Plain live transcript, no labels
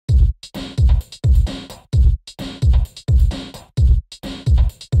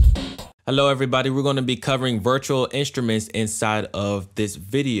Hello everybody, we're going to be covering virtual instruments inside of this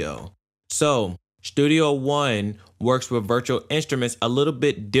video. So, Studio One works with virtual instruments a little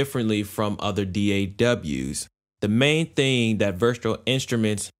bit differently from other DAWs. The main thing that virtual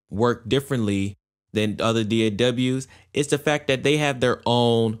instruments work differently than other DAWs is the fact that they have their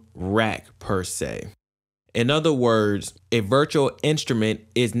own rack per se. In other words, a virtual instrument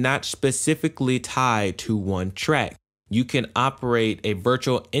is not specifically tied to one track. You can operate a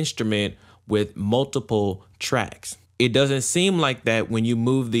virtual instrument with multiple tracks. It doesn't seem like that when you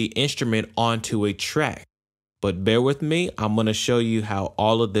move the instrument onto a track, but bear with me, I'm going to show you how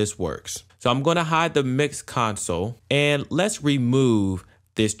all of this works. So I'm going to hide the mix console and let's remove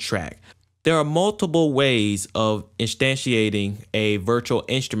this track. There are multiple ways of instantiating a virtual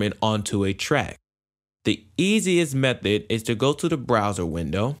instrument onto a track. The easiest method is to go to the browser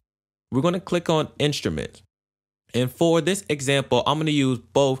window. We're going to click on Instruments. And for this example, I'm going to use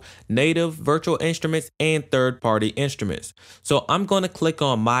both native virtual instruments and third-party instruments. So I'm going to click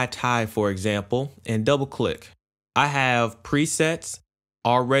on My Tie, for example, and double click. I have presets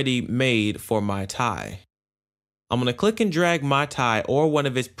already made for My Tie. I'm going to click and drag My Tie or one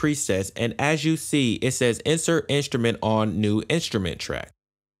of its presets, and as you see, it says Insert Instrument on New Instrument Track.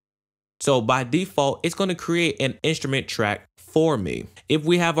 So by default, it's going to create an instrument track for me. If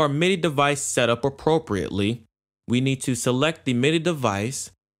we have our MIDI device set up appropriately, we need to select the MIDI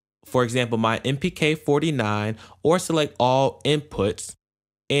device, for example, my MPK49, or select all inputs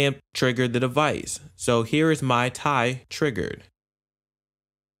and trigger the device. So here is My Tie triggered.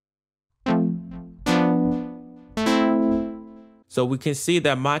 So we can see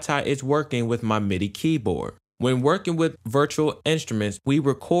that My Tie is working with my MIDI keyboard. When working with virtual instruments, we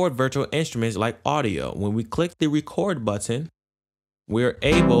record virtual instruments like audio. When we click the record button, we're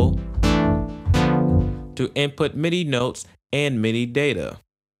able to input MIDI notes and MIDI data.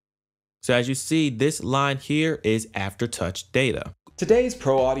 So as you see, this line here is aftertouch data. Today's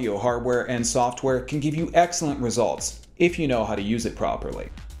pro audio hardware and software can give you excellent results if you know how to use it properly.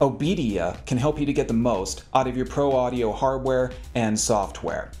 Obedia can help you to get the most out of your pro audio hardware and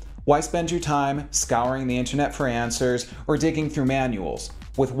software. Why spend your time scouring the internet for answers or digging through manuals?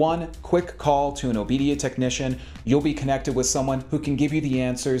 With one quick call to an Obedia technician, you'll be connected with someone who can give you the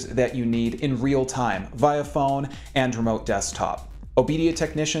answers that you need in real time via phone and remote desktop. Obedia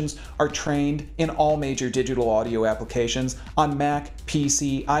technicians are trained in all major digital audio applications on Mac,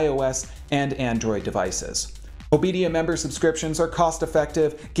 PC, iOS, and Android devices. Obedia member subscriptions are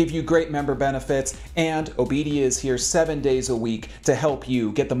cost-effective, give you great member benefits, and Obedia is here 7 days a week to help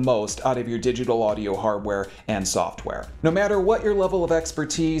you get the most out of your digital audio hardware and software. No matter what your level of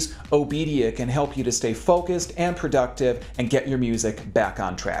expertise, Obedia can help you to stay focused and productive and get your music back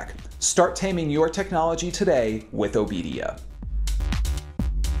on track. Start taming your technology today with Obedia.